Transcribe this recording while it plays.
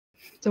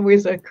It's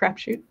always a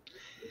crapshoot.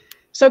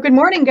 So good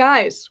morning,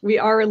 guys. We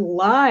are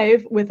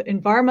live with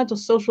Environmental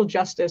Social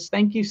Justice.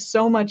 Thank you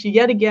so much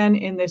yet again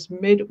in this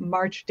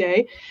mid-March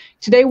day.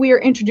 Today we are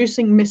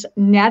introducing Miss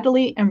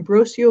Natalie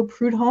Ambrosio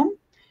Preudhomme.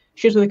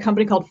 She's with a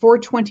company called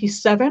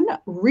 427,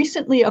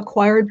 recently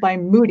acquired by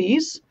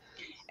Moody's,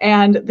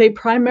 and they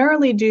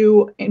primarily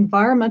do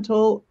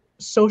environmental,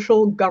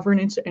 social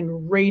governance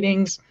and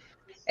ratings.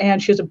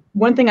 And she has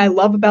one thing I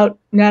love about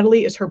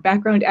Natalie is her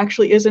background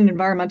actually is in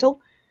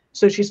environmental.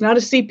 So she's not a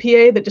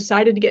CPA that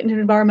decided to get into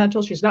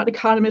environmental. She's not an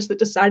economist that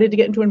decided to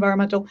get into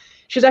environmental.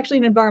 She's actually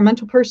an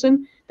environmental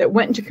person that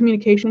went into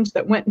communications,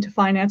 that went into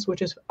finance,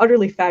 which is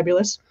utterly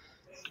fabulous.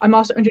 I'm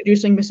also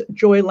introducing Miss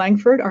Joy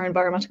Langford, our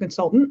environmental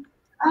consultant.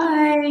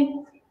 Hi.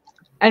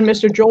 And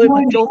Mr. Joel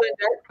Van Dert,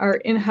 our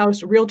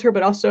in-house realtor,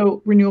 but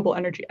also renewable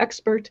energy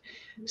expert.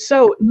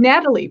 So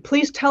Natalie,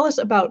 please tell us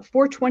about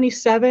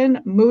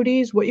 427,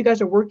 Moody's, what you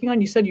guys are working on.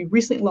 You said you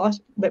recently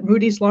that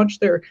Moody's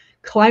launched their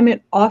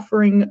climate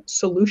offering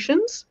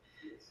solutions.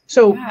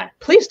 So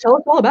please tell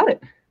us all about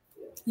it.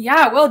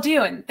 Yeah, will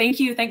do. And thank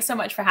you. Thanks so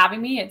much for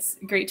having me. It's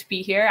great to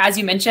be here. As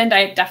you mentioned,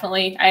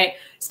 I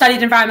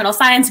studied environmental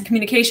science and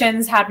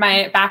communications, had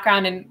my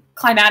background in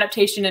climate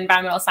adaptation,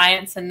 environmental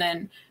science, and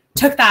then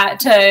took that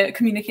to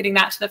communicating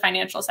that to the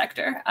financial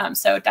sector.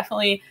 So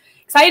definitely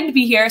excited to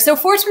be here. So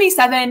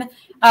 427,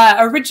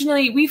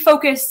 originally we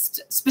focused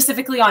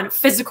specifically on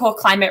physical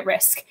climate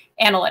risk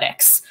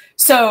analytics.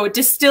 So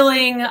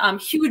distilling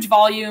huge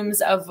volumes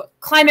of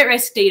climate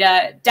risk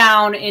data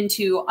down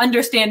into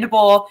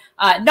understandable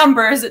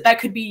numbers that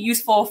could be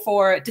useful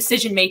for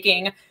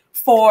decision-making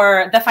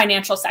for the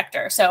financial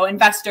sector. So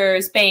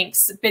investors,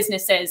 banks,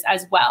 businesses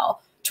as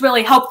well, to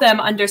really help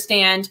them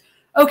understand,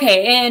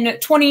 okay, in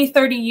 20,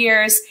 30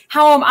 years,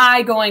 how am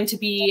I going to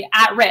be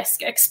at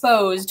risk,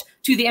 exposed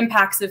to the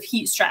impacts of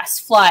heat stress,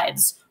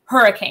 floods,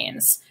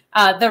 hurricanes,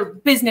 the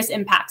business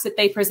impacts that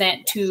they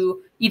present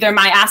to either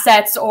my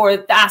assets or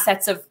the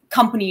assets of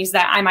companies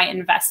that I might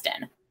invest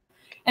in.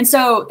 And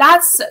so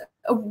that's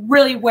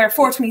really where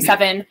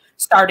 427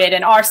 started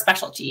in our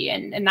specialty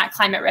in that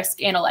climate risk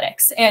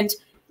analytics. And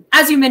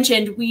as you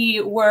mentioned,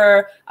 we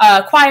were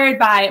acquired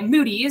by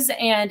Moody's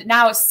and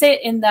now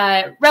sit in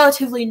the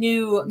relatively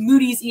new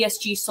Moody's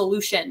ESG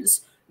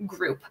Solutions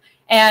group.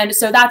 And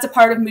so that's a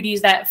part of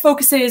Moody's that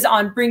focuses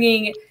on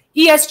bringing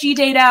ESG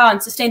data on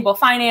sustainable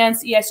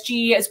finance,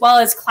 ESG, as well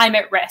as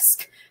climate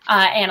risk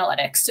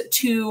analytics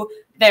to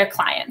their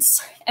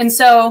clients. And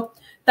so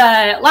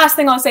the last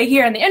thing I'll say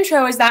here in the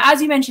intro is that,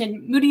 as you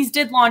mentioned, Moody's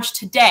did launch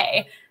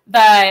today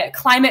the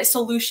Climate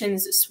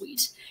Solutions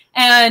Suite.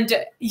 And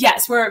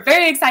yes, we're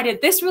very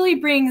excited. This really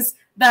brings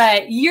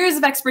the years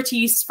of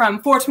expertise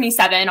from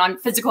 427 on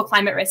physical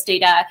climate risk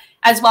data,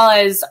 as well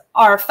as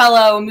our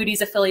fellow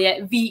Moody's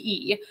affiliate,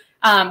 VE,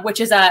 which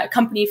is a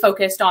company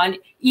focused on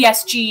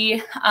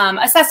ESG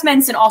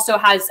assessments and also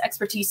has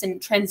expertise in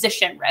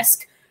transition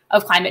risk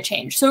of climate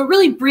change. So it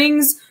really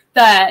brings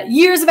the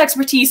years of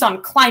expertise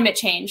on climate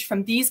change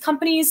from these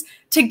companies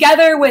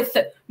together with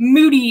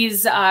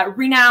Moody's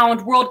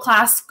renowned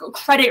world-class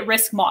credit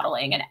risk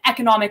modeling and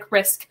economic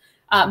risk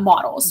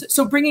models.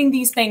 So bringing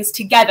these things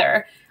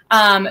together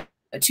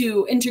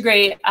to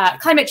integrate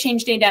climate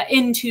change data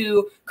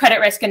into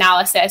credit risk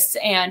analysis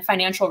and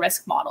financial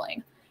risk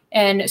modeling.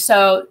 And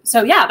so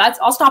yeah,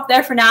 I'll stop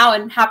there for now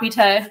and happy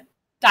to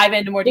dive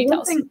into more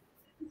details.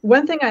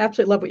 One thing I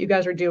absolutely love what you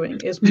guys are doing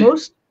is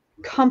most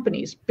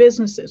companies,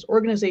 businesses,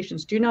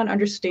 organizations do not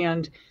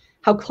understand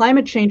how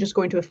climate change is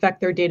going to affect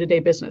their day-to-day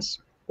business,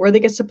 where they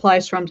get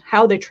supplies from,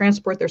 how they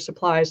transport their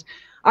supplies.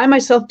 I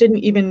myself didn't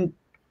even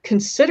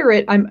consider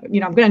it. I'm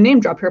going to name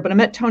drop here, but I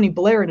met Tony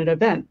Blair at an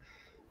event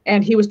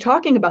and he was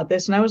talking about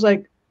this and I was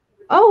like,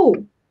 oh,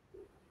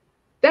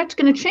 that's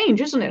going to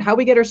change, isn't it? How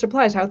we get our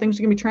supplies, how things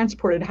are going to be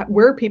transported,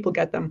 where people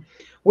get them,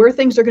 where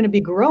things are going to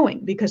be growing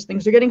because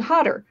things are getting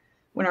hotter.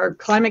 When our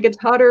climate gets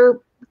hotter,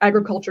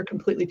 agriculture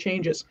completely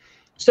changes.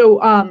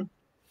 So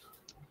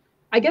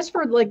I guess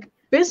for like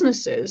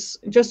businesses,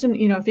 just in,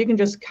 if you can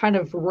just kind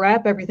of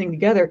wrap everything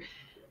together,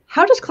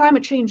 how does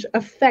climate change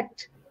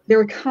affect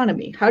their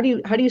economy? How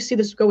do you see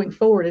this going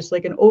forward as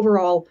like an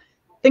overall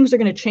things are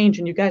going to change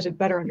and you guys would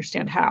better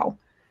understand how?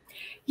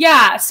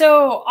 Yeah,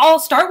 so I'll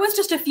start with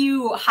just a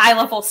few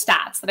high-level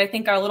stats that I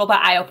think are a little bit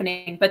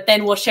eye-opening, but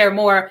then we'll share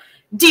more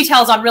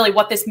details on really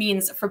what this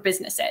means for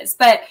businesses.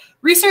 But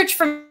research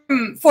from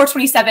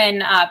 427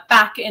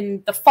 back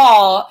in the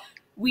fall,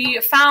 we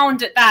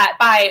found that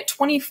by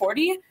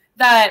 2040,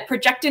 the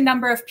projected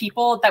number of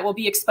people that will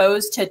be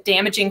exposed to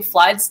damaging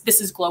floods,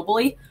 this is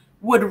globally,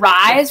 would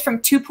rise from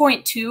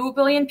 2.2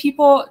 billion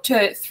people to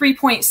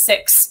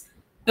 3.6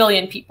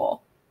 billion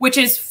people, which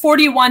is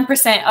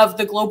 41% of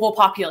the global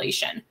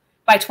population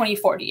by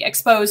 2040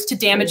 exposed to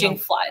damaging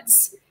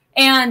floods.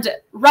 And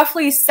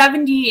roughly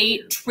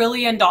 $78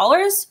 trillion,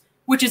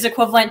 which is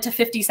equivalent to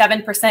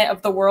 57%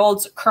 of the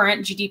world's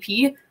current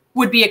GDP,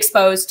 would be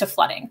exposed to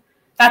flooding.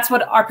 That's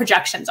what our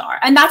projections are.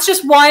 And that's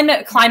just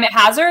one climate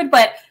hazard,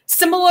 but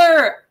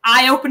similar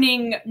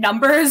eye-opening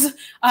numbers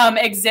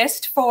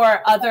exist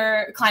for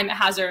other climate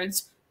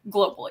hazards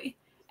globally.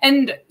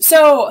 And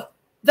so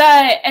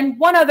and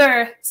one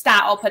other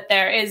stat I'll put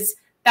there is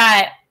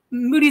that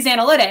Moody's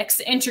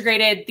Analytics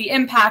integrated the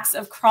impacts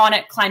of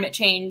chronic climate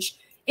change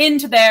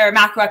into their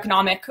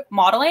macroeconomic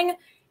modeling.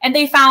 And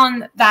they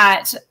found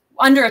that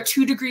under a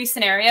 2-degree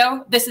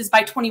scenario, this is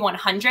by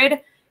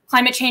 2100,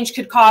 climate change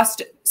could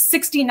cost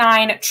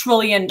 $69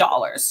 trillion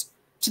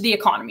to the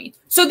economy.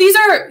 So these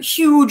are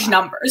huge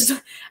numbers.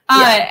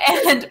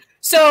 And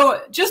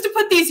so just to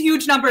put these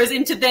huge numbers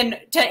into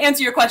to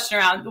answer your question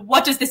around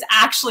what does this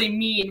actually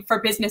mean for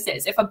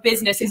businesses if a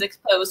business is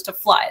exposed to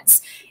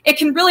floods, it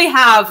can really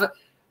have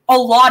a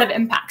lot of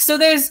impacts. So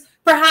there's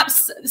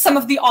perhaps some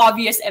of the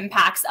obvious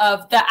impacts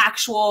of the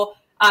actual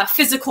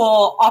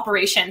physical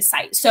operation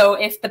site. So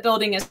if the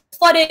building is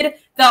flooded,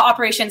 the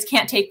operations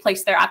can't take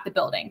place there at the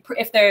building.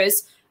 If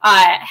there's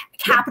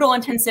capital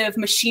intensive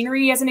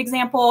machinery, as an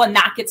example, and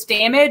that gets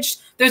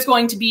damaged, there's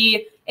going to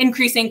be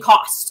increasing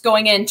costs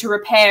going in to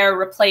repair,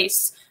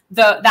 replace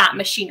that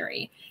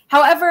machinery.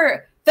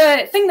 However,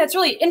 the thing that's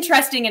really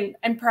interesting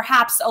and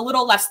perhaps a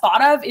little less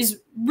thought of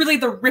is really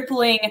the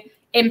rippling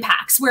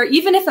impacts, where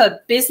even if a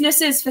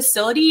business's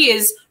facility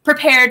is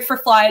prepared for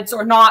floods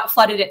or not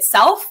flooded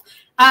itself,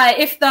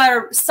 if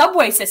the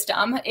subway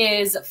system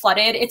is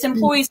flooded, its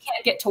employees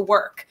can't get to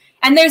work.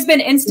 And there's been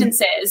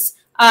instances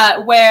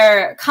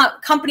where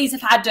companies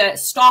have had to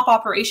stop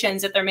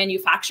operations at their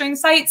manufacturing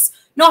sites,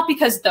 not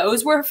because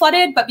those were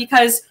flooded, but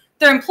because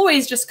their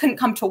employees just couldn't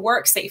come to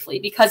work safely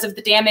because of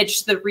the damage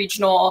to the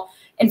regional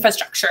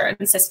infrastructure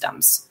and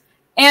systems.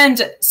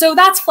 And so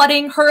that's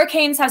flooding.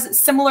 Hurricanes has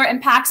similar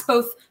impacts,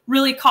 both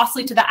really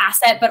costly to the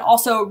asset, but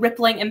also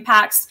rippling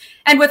impacts.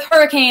 And with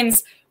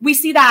hurricanes, we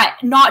see that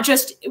not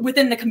just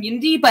within the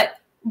community, but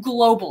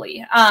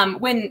globally.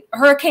 When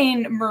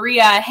Hurricane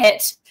Maria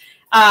hit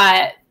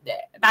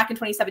back in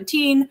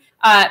 2017,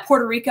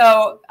 Puerto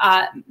Rico,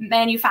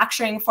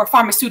 manufacturing for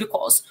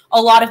pharmaceuticals,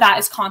 a lot of that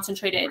is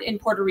concentrated in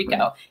Puerto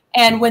Rico.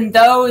 And when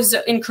those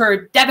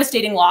incurred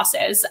devastating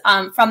losses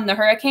from the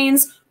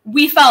hurricanes,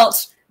 we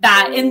felt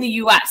that in the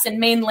US, in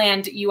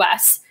mainland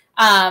US,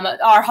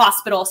 our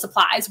hospital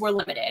supplies were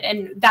limited.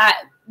 And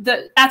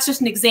that's just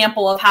an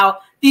example of how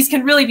these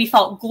can really be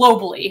felt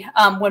globally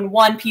when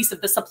one piece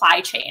of the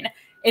supply chain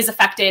is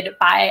affected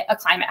by a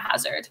climate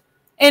hazard.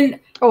 And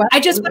I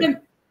just want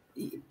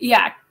to,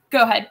 yeah,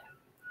 go ahead.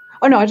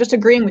 Oh, no, I'm just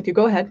agreeing with you.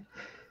 Go ahead.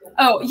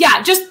 Oh,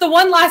 yeah, just the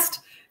one last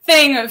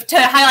thing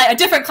to highlight a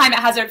different climate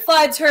hazard,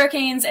 floods,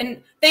 hurricanes,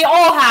 and they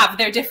all have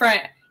their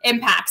different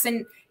impacts.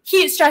 And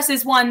heat stress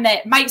is one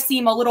that might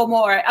seem a little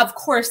more, of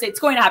course, it's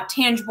going to have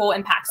tangible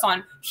impacts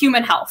on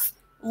human health,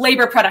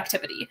 labor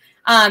productivity.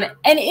 And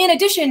in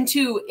addition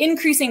to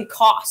increasing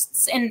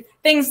costs and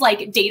things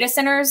like data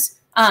centers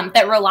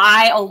that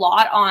rely a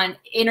lot on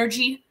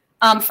energy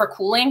for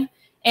cooling,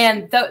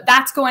 and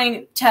that's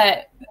going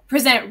to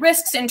present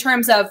risks in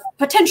terms of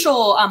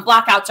potential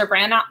blackouts or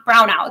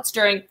brownouts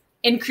during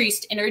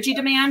increased energy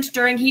demand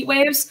during heat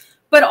waves,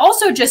 but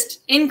also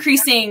just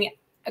increasing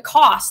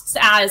costs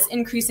as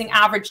increasing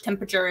average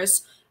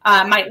temperatures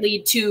might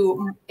lead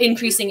to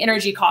increasing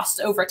energy costs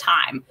over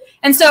time.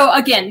 And so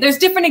again, there's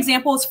different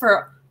examples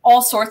for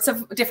all sorts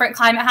of different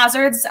climate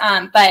hazards,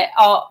 but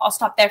I'll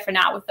stop there for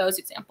now with those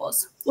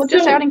examples. Well,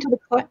 just adding to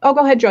the, oh,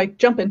 go ahead, Joy,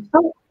 jump in.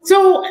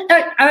 So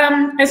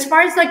as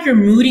far as like your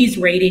Moody's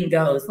rating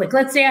goes, like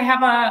let's say I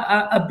have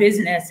a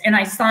business and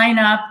I sign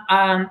up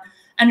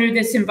under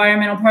this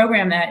environmental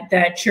program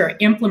that you're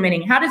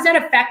implementing, how does that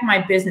affect my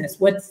business?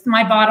 What's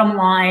my bottom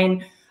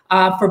line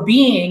for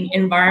being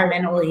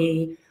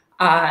environmentally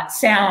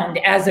sound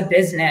as a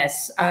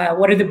business?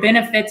 What are the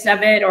benefits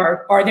of it?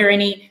 Or are there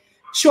any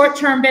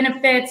short-term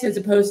benefits as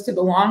opposed to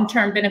the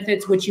long-term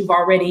benefits, which you've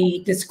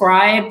already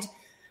described?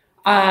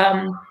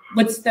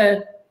 What's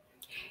the...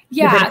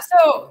 Yeah,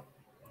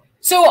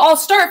 so I'll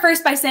start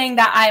first by saying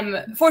that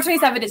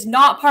 427 is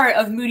not part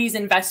of Moody's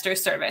Investor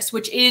Service,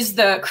 which is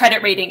the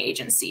credit rating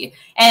agency.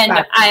 And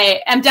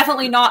I am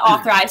definitely not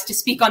authorized to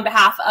speak on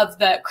behalf of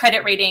the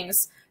credit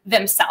ratings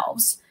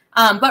themselves.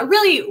 But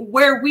really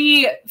where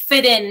we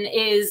fit in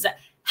is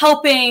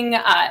helping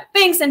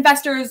banks,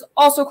 investors,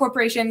 also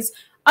corporations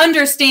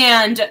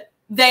understand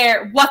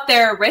what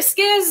their risk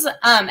is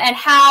and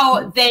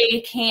how they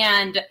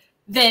can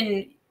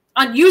then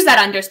use that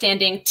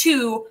understanding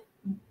to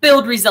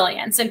build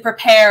resilience and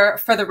prepare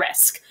for the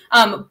risk.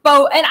 And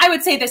I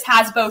would say this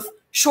has both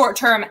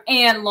short-term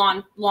and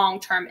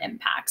long-term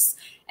impacts.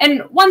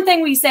 And one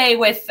thing we say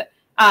with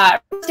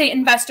real estate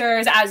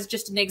investors, as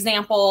just an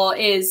example,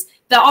 is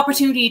the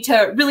opportunity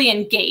to really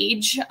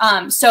engage.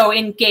 So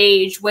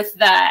engage with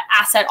the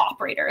asset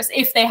operators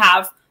if they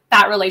have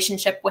that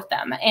relationship with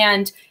them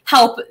and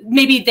help.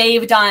 Maybe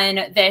they've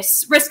done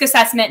this risk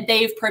assessment,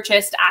 they've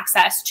purchased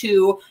access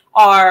to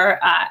our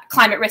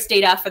climate risk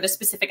data for the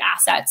specific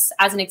assets,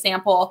 as an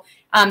example.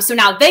 So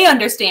now they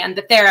understand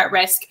that they're at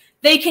risk.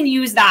 They can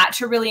use that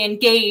to really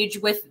engage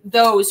with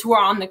those who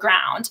are on the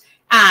ground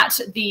at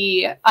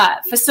the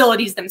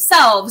facilities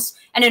themselves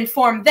and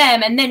inform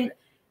them. And then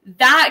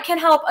that can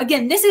help.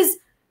 Again, this is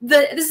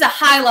a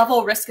high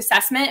level risk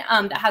assessment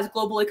that has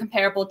globally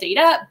comparable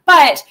data,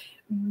 but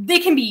they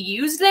can be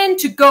used then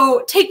to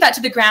go take that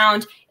to the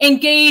ground,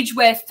 engage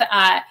with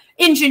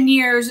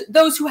engineers,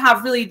 those who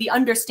have really the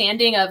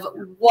understanding of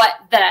what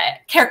the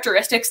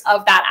characteristics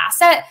of that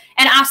asset,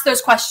 and ask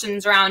those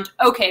questions around,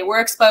 okay, we're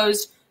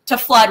exposed to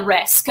flood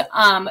risk.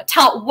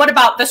 What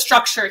about the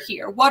structure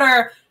here? What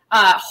are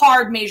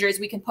hard measures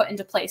we can put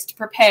into place to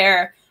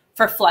prepare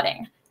for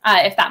flooding,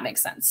 if that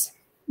makes sense?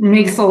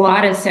 Makes a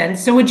lot of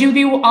sense. So would you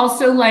be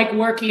also like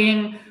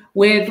working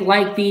with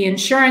like the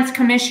insurance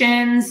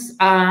commissions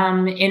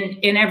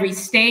in every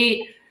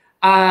state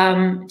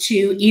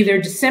to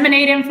either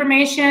disseminate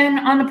information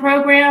on the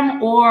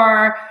program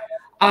or,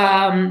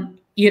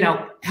 you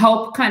know,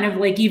 help kind of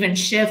like even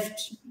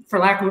shift, for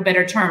lack of a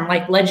better term,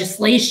 like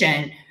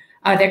legislation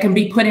that can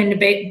be put into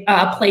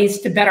place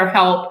to better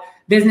help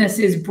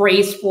businesses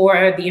brace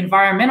for the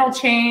environmental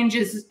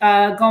changes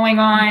going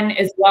on,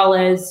 as well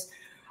as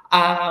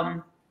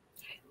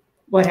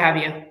what have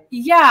you?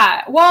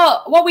 Yeah,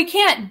 well,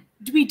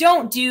 we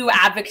don't do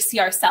advocacy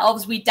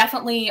ourselves. We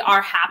definitely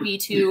are happy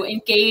to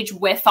engage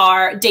with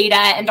our data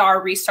and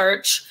our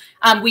research.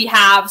 We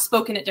have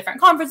spoken at different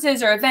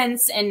conferences or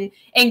events and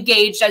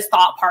engaged as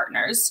thought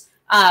partners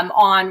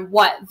on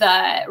what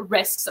the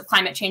risks of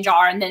climate change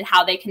are and then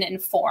how they can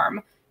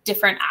inform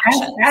different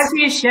actions. As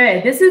you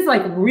should. This is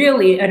like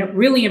really a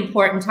really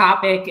important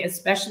topic,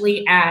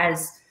 especially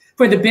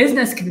for the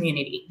business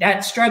community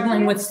that's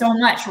struggling with so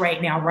much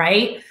right now,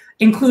 right?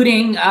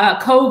 Including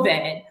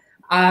COVID,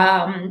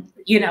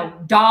 you know,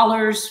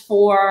 dollars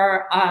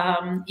for,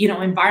 you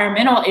know,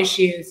 environmental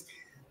issues,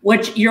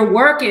 which your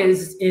work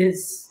is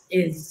this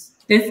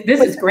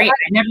is great.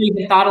 I never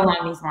even thought along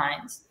these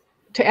lines.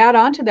 To add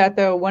on to that,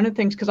 though, one of the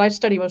things, because I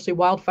study mostly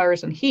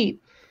wildfires and heat.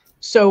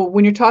 So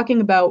when you're talking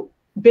about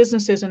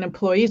businesses and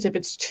employees, if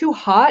it's too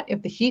hot,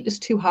 if the heat is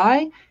too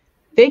high,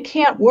 they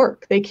can't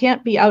work. They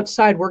can't be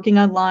outside working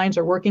on lines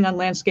or working on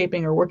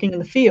landscaping or working in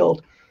the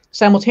field.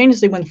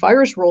 Simultaneously, when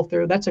fires roll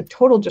through, that's a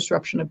total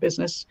disruption of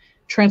business,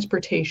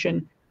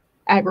 transportation,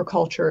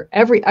 agriculture,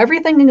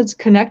 everything is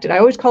connected. I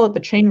always call it the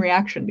chain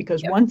reaction,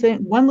 because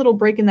one little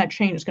break in that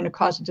chain is going to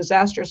cause a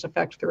disastrous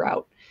effect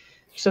throughout.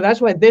 So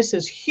that's why this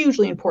is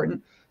hugely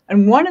important.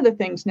 And one of the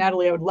things,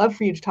 Natalie, I would love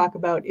for you to talk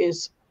about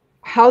is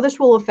how this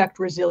will affect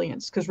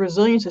resilience, because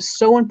resilience is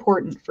so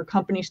important for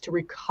companies to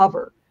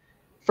recover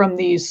from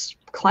these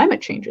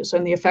climate changes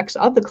and the effects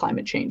of the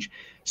climate change.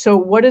 So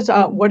what is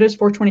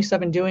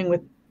 427 doing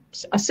with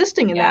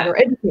assisting in that or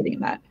educating in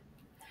that?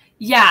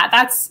 Yeah,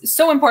 that's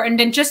so important.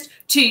 And just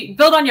to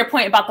build on your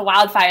point about the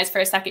wildfires for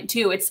a second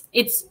too,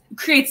 it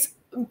creates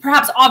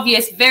perhaps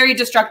obvious, very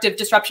destructive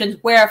disruptions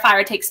where a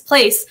fire takes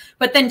place.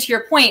 But then to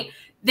your point,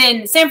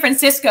 then San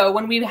Francisco,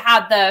 when we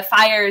had the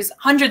fires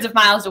hundreds of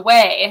miles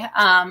away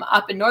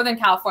up in Northern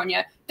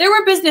California, there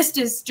were business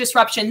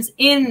disruptions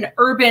in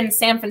urban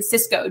San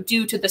Francisco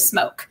due to the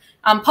smoke.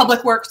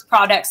 Public works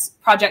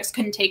projects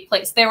couldn't take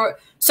place.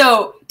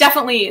 So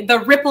definitely the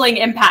rippling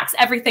impacts,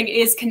 everything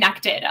is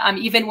connected,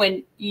 even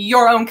when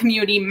your own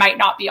community might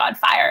not be on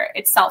fire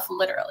itself,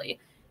 literally.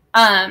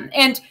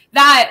 And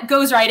that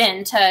goes right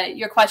into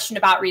your question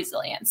about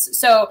resilience.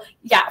 So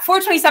yeah,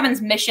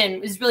 427's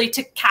mission is really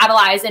to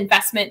catalyze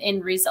investment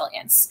in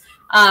resilience,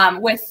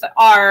 with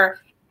our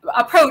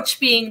approach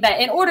being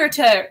that in order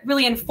to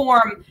really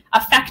inform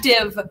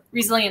effective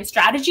resilience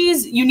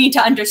strategies, you need to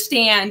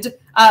understand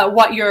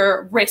what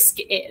your risk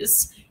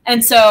is.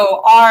 And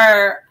so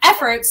our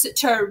efforts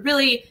to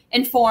really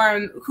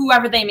inform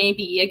whoever they may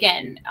be,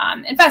 again,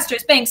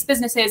 investors, banks,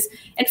 businesses,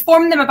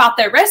 inform them about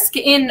their risk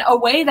in a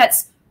way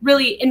that's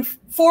really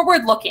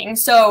forward-looking,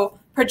 so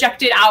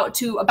projected out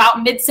to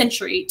about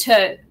mid-century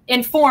to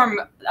inform,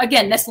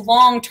 again, this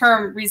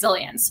long-term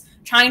resilience,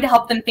 trying to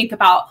help them think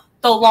about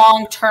the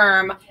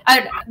long-term.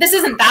 This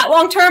isn't that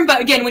long-term,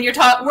 but again, when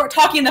we're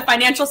talking in the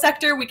financial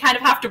sector, we kind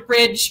of have to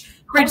bridge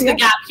the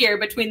gap here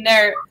between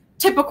their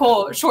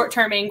typical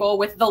short-term angle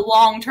with the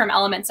long-term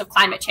elements of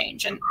climate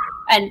change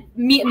and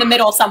meet in the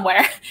middle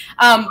somewhere.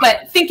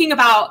 But thinking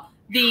about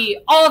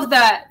all of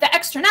the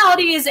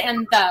externalities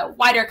and the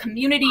wider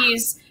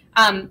communities,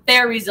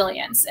 their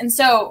resilience. And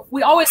so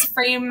we always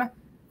frame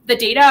the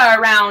data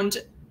around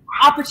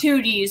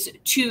opportunities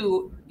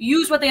to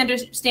use what they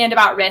understand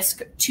about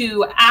risk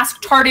to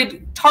ask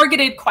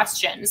targeted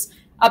questions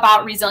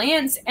about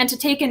resilience and to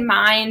take in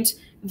mind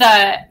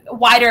the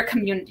wider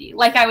community.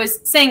 Like I was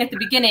saying at the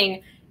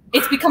beginning,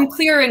 it's become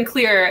clearer and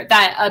clearer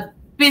that a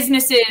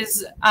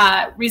business's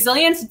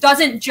resilience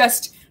doesn't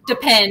just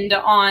depend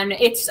on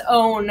its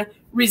own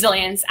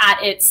resilience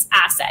at its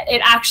asset.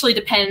 It actually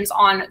depends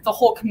on the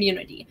whole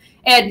community.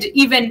 And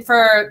even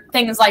for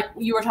things like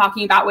you were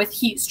talking about with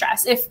heat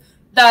stress,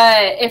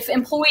 if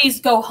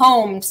employees go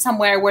home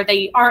somewhere where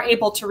they aren't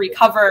able to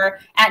recover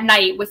at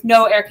night with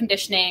no air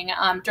conditioning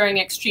during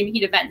extreme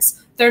heat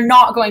events, they're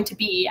not going to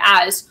be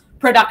as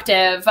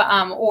productive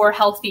or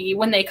healthy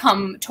when they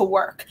come to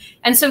work.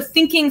 And so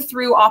thinking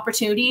through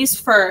opportunities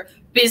for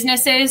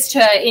businesses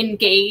to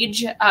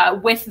engage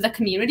with the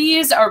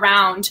communities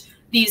around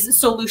these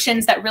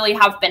solutions that really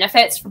have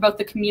benefits for both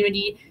the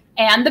community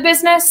and the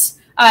business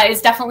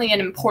is definitely an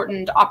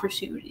important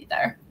opportunity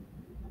there.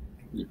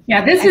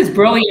 Yeah, this is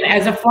brilliant.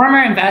 As a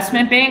former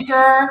investment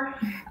banker,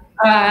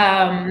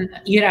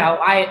 you know,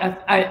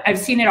 I've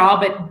seen it all,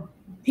 but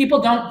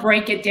people don't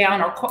break it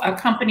down, or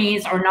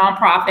companies or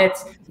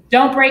nonprofits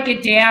don't break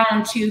it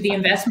down to the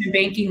investment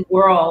banking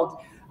world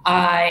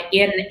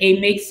in a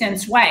make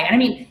sense way. And I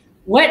mean,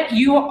 what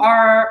you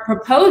are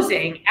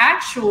proposing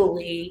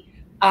actually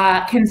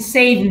can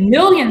save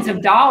millions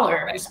of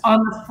dollars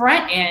on the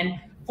front end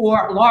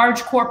for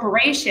large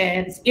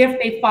corporations if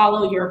they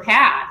follow your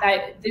path.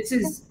 This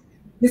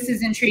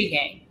is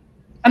intriguing.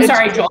 I'm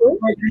sorry, Joel, were you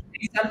going to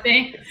say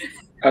something?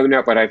 Oh,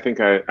 no, but I think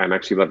I'm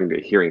actually loving the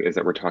hearing is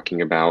that we're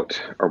talking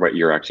about, or what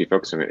you're actually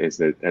focusing on, is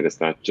that it's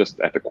not just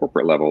at the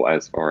corporate level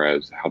as far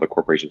as how the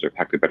corporations are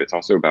impacted, but it's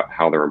also about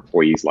how their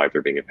employees' lives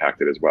are being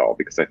impacted as well.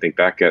 Because I think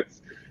that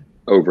gets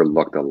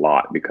overlooked a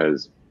lot,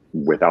 because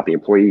without the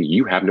employee,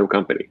 you have no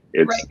company.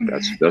 It's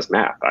that's just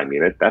math. I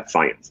mean, that's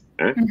science.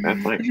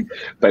 That's science.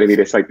 But I mean,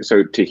 it's like,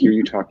 so to hear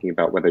you talking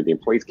about whether the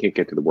employees can't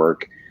get to the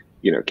work,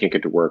 you know, can't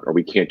get to work, or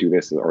we can't do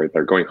this, or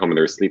they're going home and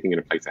they're sleeping in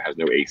a place that has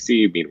no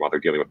AC. Meanwhile, they're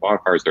dealing with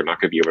wildfires. They're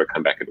not going to be able to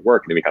come back into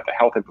work. And then we got the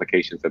health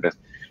implications of this.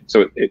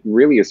 So it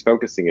really is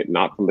focusing it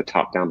not from the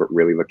top down, but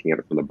really looking at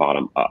it from the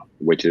bottom up,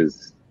 which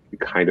is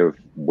kind of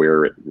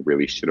where it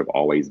really should have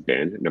always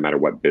been, no matter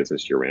what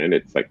business you're in.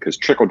 It's like, because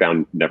trickle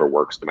down never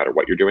works no matter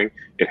what you're doing.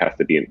 It has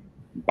to be a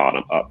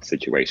bottom up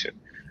situation.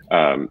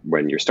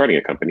 When you're starting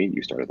a company,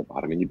 you start at the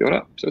bottom and you build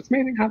up. So it's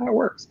amazing how that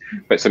works.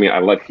 But so, I mean, I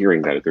love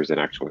hearing that there's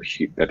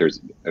there's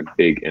a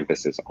big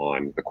emphasis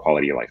on the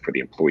quality of life for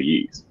the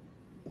employees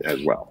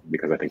as well,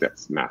 because I think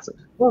that's massive.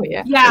 Oh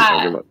yeah.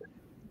 Yeah.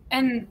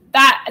 And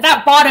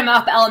that bottom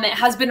up element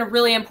has been a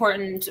really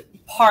important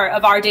part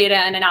of our data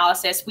and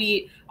analysis.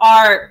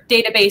 Our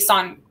database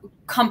on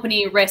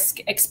company risk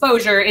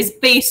exposure is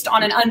based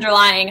on an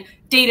underlying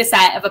data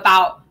set of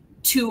about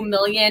 2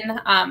 million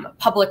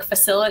public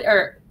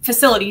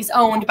facilities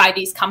owned by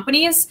these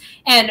companies,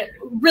 and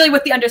really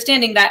with the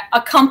understanding that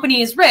a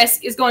company's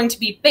risk is going to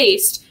be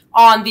based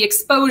on the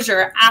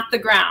exposure at the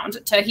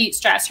ground to heat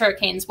stress,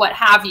 hurricanes, what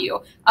have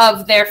you,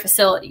 of their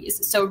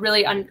facilities. So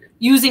really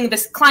using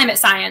this climate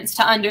science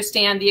to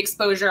understand the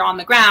exposure on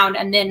the ground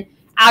and then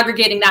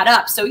aggregating that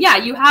up. So yeah,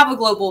 you have a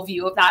global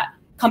view of that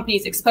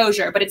company's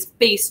exposure, but it's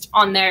based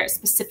on their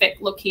specific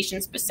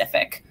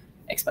location-specific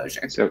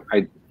exposure. So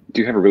I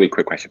do have a really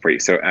quick question for you.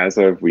 So as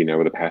of, we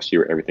know, the past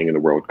year, everything in the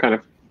world kind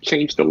of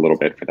changed a little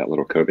bit for that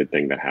little COVID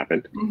thing that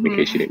happened, in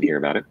case you didn't hear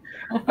about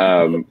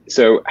it.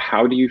 So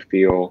how do you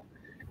feel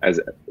as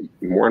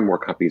more and more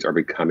companies are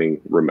becoming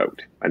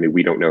remote? I mean,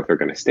 we don't know if they're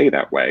going to stay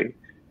that way.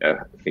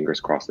 Fingers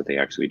crossed that they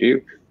actually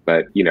do.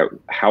 But, you know,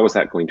 how is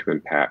that going to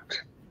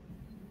impact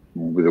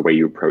the way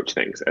you approach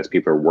things as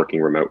people are working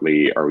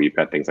remotely, or we've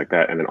got things like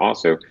that? And then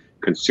also,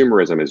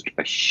 consumerism is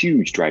a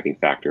huge driving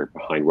factor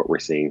behind what we're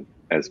seeing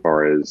as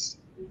far as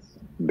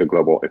the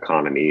global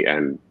economy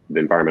and the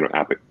environmental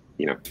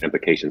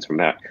implications from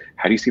that.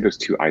 How do you see those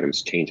two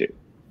items changing?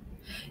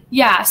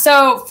 Yeah,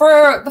 so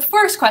for the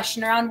first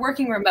question around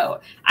working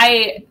remote,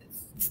 I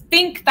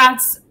think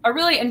that's a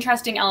really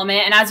interesting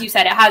element. And as you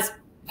said, it has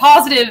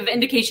positive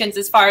indications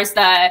as far as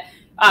the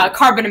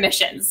carbon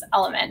emissions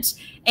element.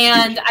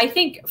 And I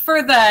think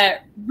for the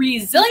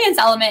resilience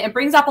element, it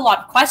brings up a lot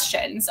of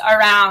questions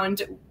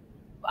around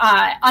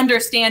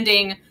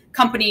understanding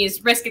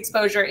companies' risk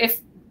exposure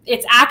if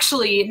it's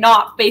actually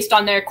not based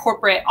on their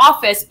corporate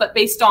office, but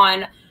based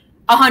on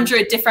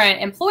 100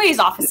 different employees'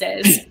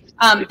 offices.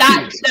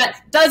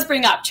 That does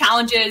bring up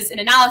challenges in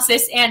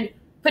analysis and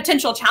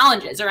potential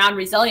challenges around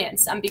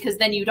resilience, because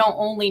then you don't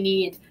only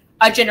need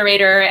a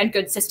generator and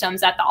good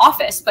systems at the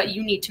office, but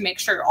you need to make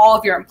sure all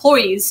of your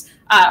employees'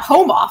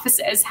 home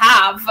offices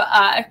have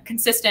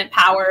consistent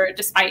power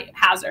despite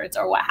hazards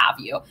or what have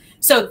you.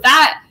 So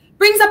that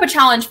brings up a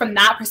challenge from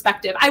that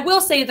perspective. I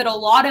will say that a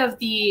lot of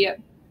the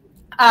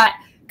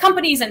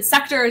companies and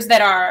sectors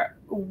that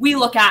we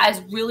look at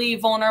as really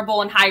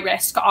vulnerable and high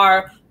risk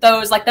are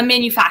those like the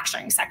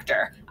manufacturing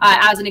sector,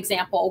 as an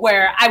example,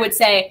 where I would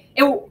say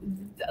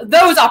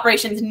those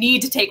operations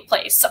need to take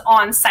place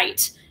on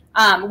site,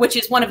 which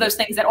is one of those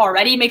things that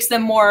already makes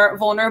them more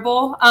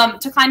vulnerable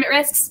to climate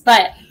risks.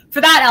 But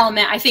for that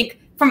element, I think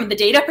from the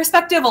data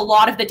perspective, a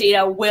lot of the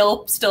data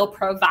will still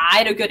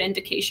provide a good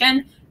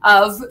indication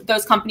of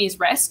those companies'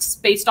 risks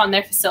based on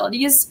their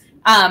facilities.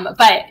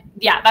 But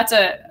yeah, that's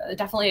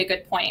definitely a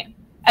good point.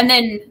 And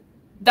then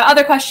the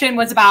other question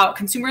was about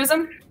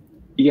consumerism.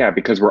 Yeah,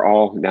 because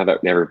now that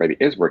everybody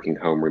is working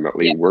home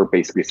remotely, we're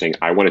basically saying,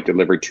 I want it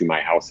delivered to my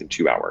house in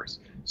 2 hours.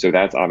 So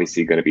that's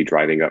obviously going to be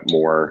driving up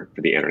more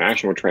for the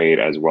international trade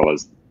as well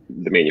as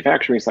the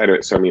manufacturing side of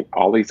it. So I mean,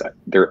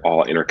 they're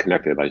all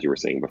interconnected, as you were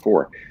saying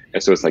before.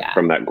 And so it's like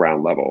from that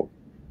ground level,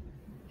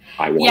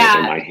 I want it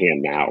in my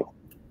hand now.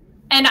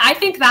 And I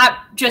think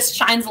that just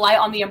shines light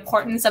on the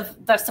importance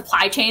of the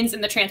supply chains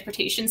in the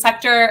transportation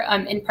sector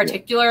in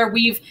particular.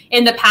 We've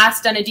in the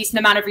past done a decent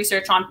amount of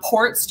research on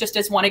ports, just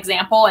as one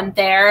example, and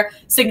their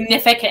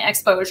significant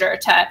exposure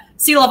to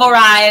sea level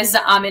rise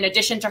in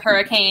addition to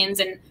hurricanes.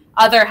 And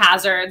other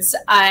hazards.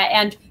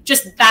 And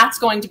just that's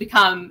going to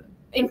become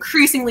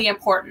increasingly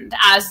important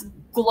as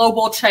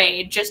global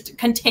trade just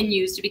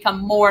continues to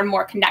become more and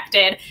more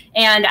connected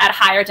and at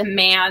higher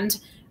demand.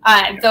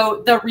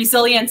 Though the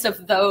resilience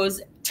of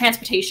those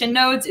transportation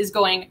nodes is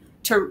going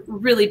to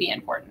really be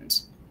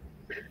important.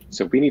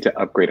 So we need to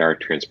upgrade our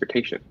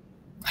transportation,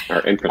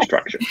 our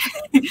infrastructure.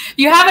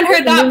 You haven't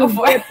heard that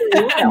before.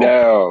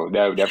 No,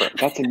 never.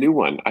 That's a new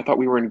one. I thought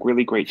we were in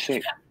really great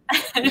shape.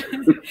 But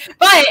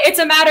it's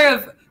a matter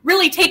of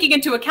really taking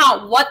into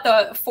account what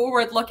the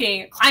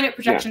forward-looking climate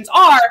projections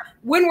are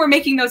when we're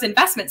making those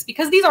investments,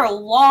 because these are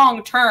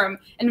long-term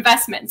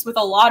investments with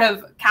a lot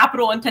of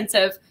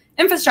capital-intensive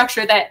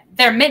infrastructure that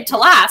they're meant to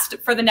last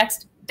for the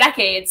next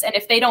decades. And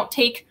if they don't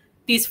take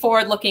these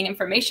forward-looking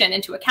information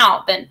into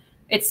account, then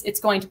it's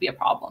going to be a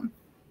problem.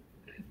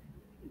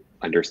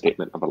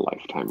 Understatement of a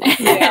lifetime.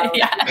 Yeah.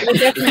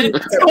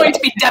 It's going to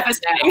be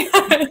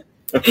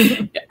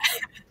devastating.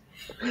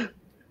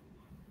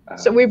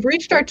 So we've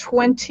reached our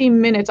 20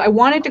 minutes. I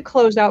wanted to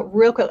close out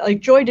real quick. Like,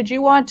 Joy, did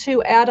you want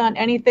to add on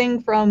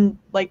anything from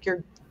like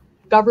your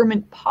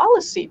government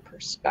policy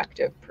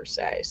perspective per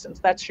se, since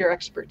that's your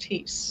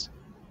expertise?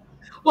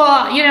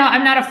 Well, you know,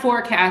 I'm not a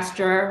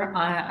forecaster.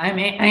 I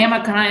am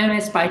an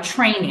economist by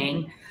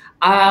training.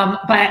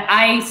 But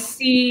I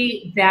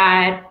see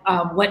that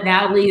what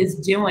Natalie is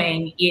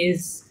doing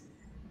is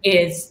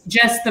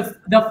just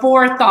the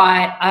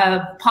forethought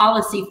of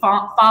policy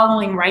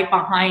following right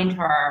behind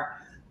her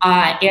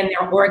in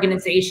their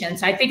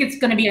organizations. I think it's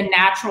going to be a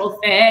natural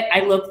fit.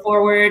 I look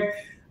forward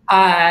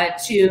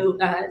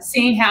to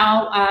seeing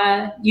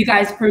how you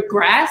guys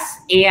progress,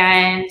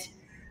 and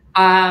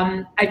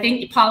I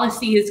think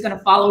policy is going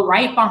to follow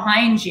right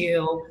behind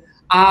you.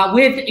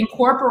 With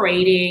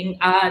incorporating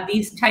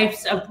these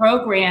types of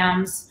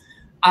programs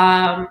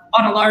on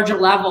a larger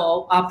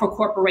level for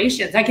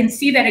corporations. I can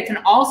see that it can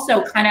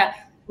also kind of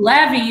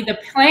levy the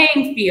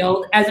playing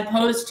field as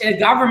opposed to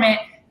government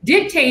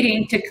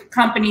dictating to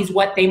companies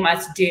what they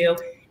must do.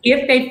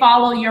 If they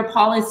follow your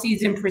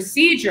policies and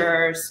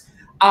procedures,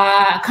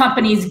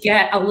 companies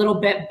get a little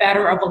bit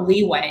better of a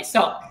leeway.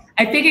 So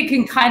I think it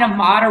can kind of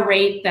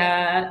moderate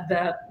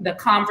the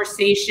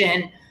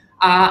conversation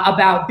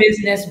about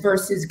business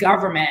versus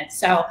government.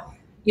 So,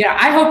 you know,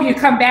 I hope you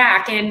come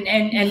back and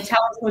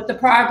tell us what the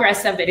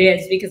progress of it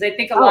is, because I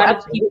think a lot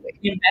of people in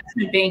the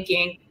investment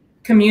banking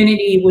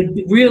community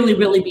would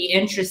really be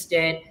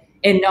interested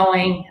in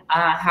knowing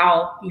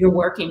how you're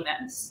working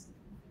this.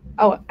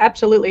 Oh,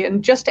 absolutely.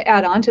 And just to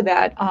add on to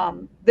that,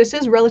 this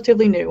is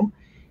relatively new,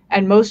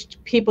 and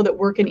most people that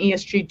work in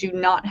ESG do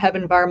not have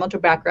environmental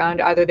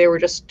background. Either they were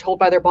just told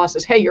by their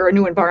bosses, hey, you're a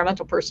new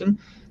environmental person,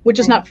 which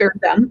is not fair to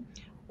them,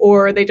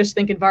 or they just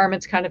think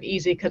environment's kind of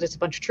easy because it's a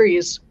bunch of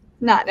trees.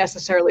 Not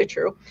necessarily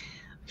true.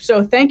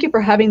 So thank you for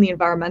having the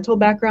environmental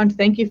background.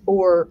 Thank you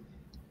for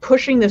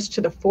pushing this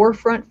to the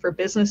forefront for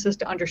businesses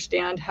to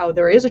understand how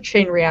there is a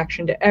chain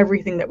reaction to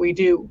everything that we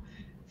do,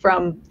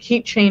 from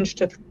heat change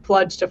to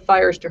floods to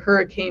fires to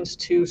hurricanes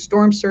to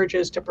storm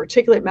surges to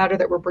particulate matter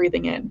that we're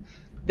breathing in.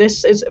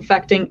 This is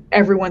affecting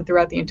everyone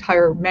throughout the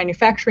entire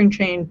manufacturing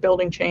chain,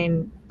 building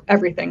chain,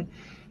 everything.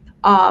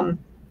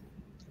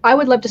 I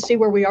would love to see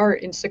where we are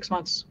in 6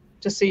 months,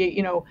 to see,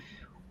 you know,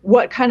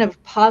 what kind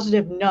of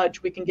positive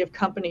nudge we can give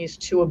companies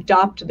to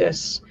adopt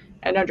this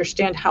and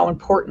understand how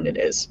important it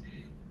is.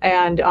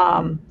 And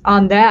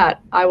on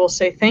that, I will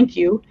say thank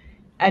you.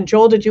 And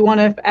Joel, did you want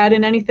to add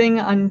in anything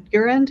on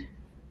your end?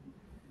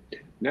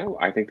 No,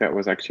 I think that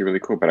was actually really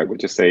cool, but I would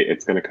just say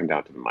it's going to come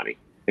down to the money.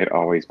 It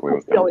always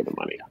boils down to the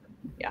money.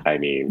 Yeah. I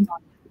mean,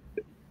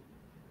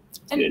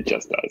 it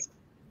just does.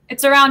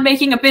 It's around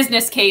making a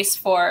business case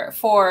for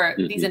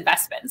these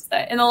investments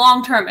that in the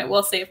long term, it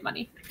will save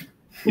money.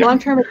 Long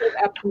term, it will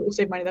absolutely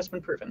save money. That's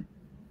been proven.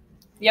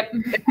 Yep.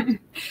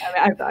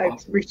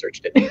 I've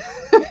researched it.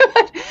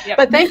 Yep.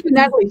 But thank you,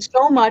 Natalie,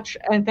 so much.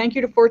 And thank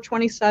you to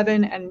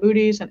 427 and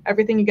Moody's and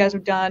everything you guys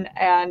have done.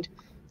 And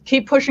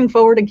keep pushing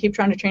forward and keep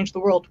trying to change the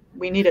world.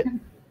 We need it.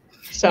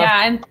 So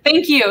yeah, and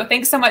thank you.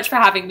 Thanks so much for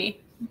having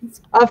me.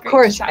 Of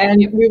course.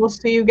 And we will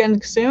see you again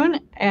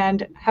soon.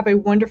 And have a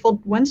wonderful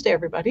Wednesday,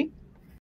 everybody.